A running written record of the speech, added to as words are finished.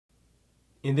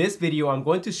In this video, I'm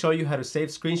going to show you how to save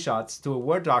screenshots to a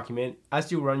Word document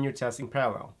as you run your tests in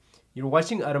parallel. You're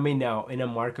watching automateNow and I'm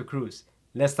Marco Cruz.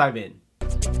 Let's dive in.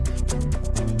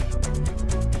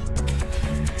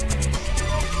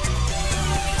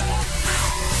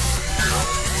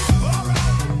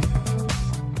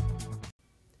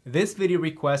 This video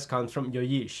request comes from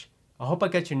Yoyish. I hope I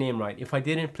got your name right. If I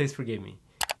didn't, please forgive me.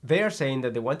 They are saying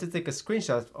that they want to take a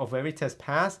screenshot of every test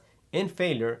pass and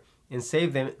failure and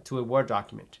save them to a Word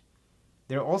document.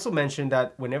 They also mentioned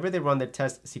that whenever they run the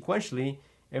test sequentially,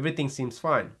 everything seems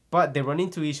fine, but they run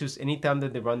into issues anytime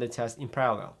that they run the test in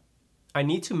parallel. I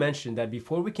need to mention that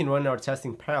before we can run our test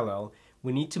in parallel,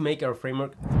 we need to make our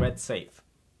framework thread safe.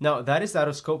 Now that is out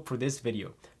of scope for this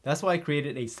video. That's why I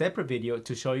created a separate video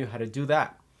to show you how to do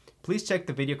that. Please check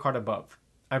the video card above.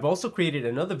 I've also created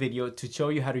another video to show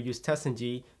you how to use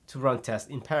testng to run tests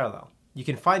in parallel. You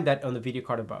can find that on the video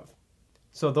card above.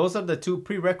 So those are the two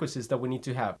prerequisites that we need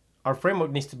to have. Our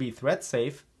framework needs to be thread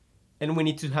safe, and we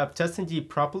need to have testng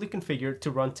properly configured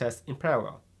to run tests in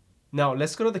parallel. Now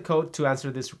let's go to the code to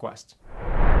answer this request.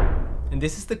 And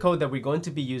this is the code that we're going to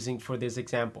be using for this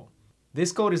example.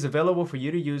 This code is available for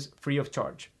you to use free of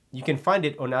charge. You can find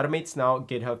it on automateNow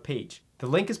GitHub page. The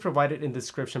link is provided in the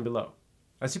description below.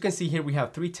 As you can see here, we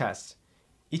have 3 tests.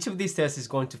 Each of these tests is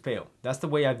going to fail. That's the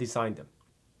way I've designed them.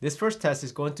 This first test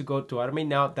is going to go to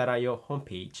automateNow.io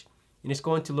homepage, and it's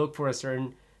going to look for a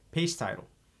certain page title.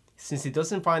 Since it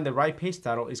doesn't find the right page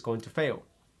title, it's going to fail.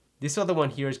 This other one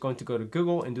here is going to go to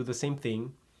Google and do the same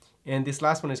thing, and this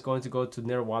last one is going to go to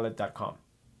nerdwallet.com.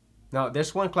 Now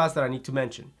there's one class that I need to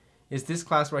mention. It's this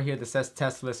class right here that says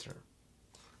test listener.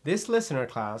 This listener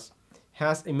class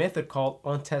has a method called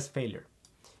onTestFailure.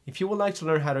 If you would like to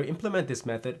learn how to implement this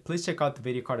method, please check out the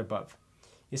video card above.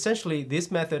 Essentially,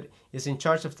 this method is in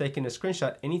charge of taking a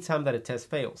screenshot anytime that a test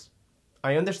fails.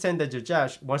 I understand that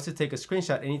Jojash wants to take a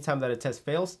screenshot anytime that a test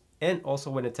fails and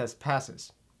also when a test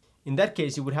passes. In that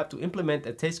case, you would have to implement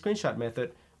a take screenshot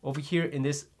method over here in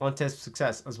this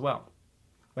onTestSuccess as well.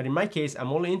 But in my case,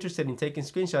 I'm only interested in taking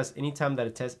screenshots anytime that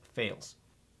a test fails.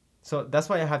 So that's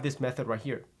why I have this method right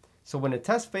here. So when a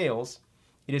test fails,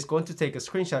 it is going to take a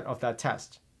screenshot of that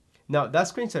test. Now that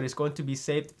screenshot is going to be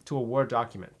saved to a Word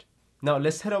document. Now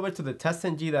let's head over to the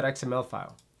testng.xml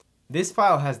file. This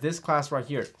file has this class right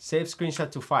here, save screenshot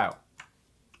to file.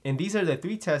 And these are the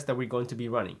 3 tests that we're going to be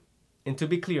running. And to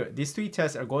be clear, these 3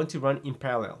 tests are going to run in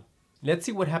parallel. Let's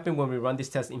see what happens when we run this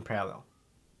test in parallel.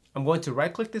 I'm going to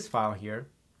right click this file here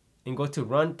and go to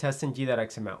run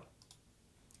testng.xml.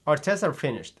 Our tests are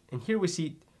finished, and here we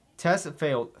see tests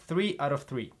failed 3 out of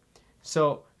 3.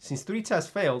 So since 3 tests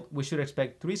failed, we should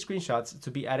expect 3 screenshots to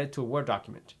be added to a Word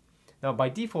document. Now by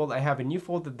default, I have a new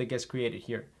folder that gets created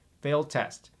here, failed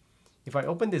test. If I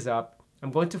open this up, I'm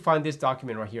going to find this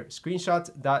document right here,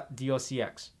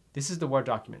 screenshots.docx. This is the Word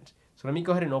document. So let me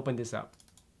go ahead and open this up.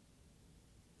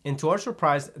 And to our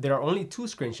surprise, there are only 2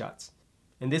 screenshots.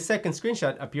 And this second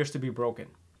screenshot appears to be broken.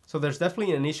 So there's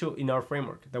definitely an issue in our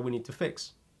framework that we need to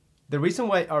fix. The reason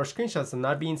why our screenshots are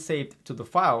not being saved to the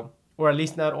file, or at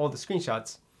least not all the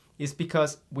screenshots, is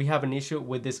because we have an issue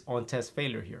with this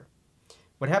onTestFailure here.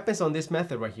 What happens on this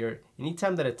method right here,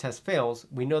 anytime that a test fails,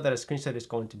 we know that a screenshot is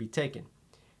going to be taken.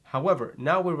 However,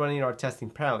 now we're running our test in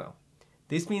parallel.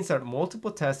 This means that multiple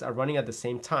tests are running at the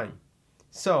same time.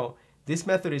 So this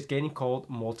method is getting called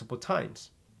multiple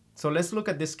times. So let's look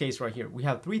at this case right here. We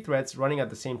have 3 threads running at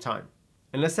the same time.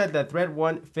 And let's say that thread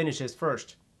 1 finishes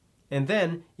first. And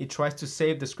then it tries to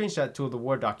save the screenshot to the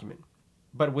Word document.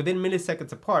 But within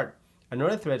milliseconds apart,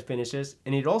 another thread finishes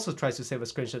and it also tries to save a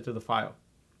screenshot to the file.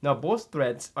 Now both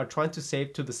threads are trying to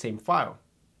save to the same file.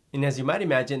 And as you might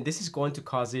imagine, this is going to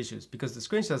cause issues because the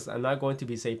screenshots are not going to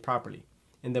be saved properly.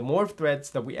 And the more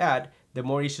threads that we add, the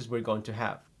more issues we're going to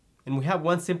have. And we have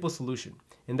one simple solution,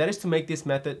 and that is to make this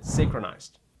method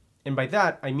synchronized. And by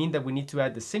that, I mean that we need to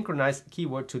add the synchronized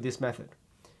keyword to this method.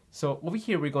 So over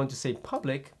here, we're going to say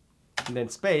public, and then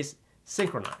space,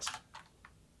 synchronized.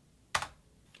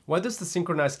 What does the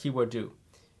synchronized keyword do?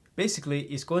 Basically,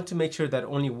 it's going to make sure that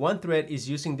only one thread is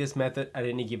using this method at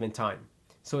any given time.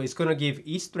 So it's going to give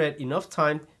each thread enough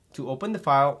time to open the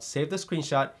file, save the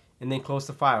screenshot, and then close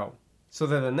the file, so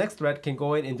that the next thread can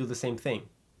go in and do the same thing.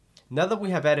 Now that we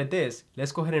have added this,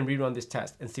 let's go ahead and rerun this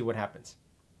test and see what happens.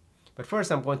 But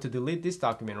first, I'm going to delete this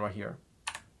document right here.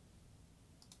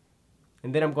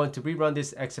 And then I'm going to rerun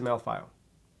this XML file.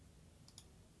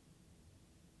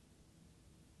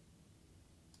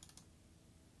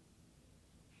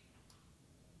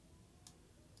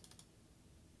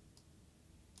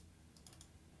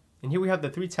 And here we have the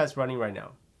 3 tests running right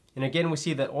now. And again, we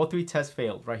see that all 3 tests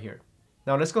failed right here.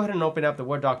 Now let's go ahead and open up the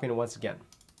Word document once again.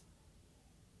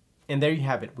 And there you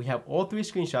have it. We have all 3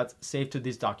 screenshots saved to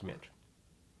this document.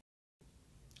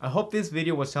 I hope this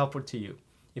video was helpful to you.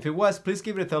 If it was, please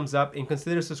give it a thumbs up and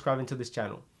consider subscribing to this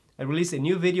channel. I release a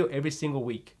new video every single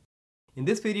week. In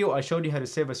this video, I showed you how to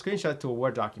save a screenshot to a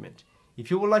Word document.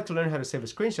 If you would like to learn how to save a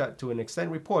screenshot to an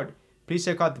extent report, please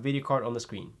check out the video card on the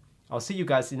screen. I'll see you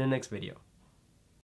guys in the next video.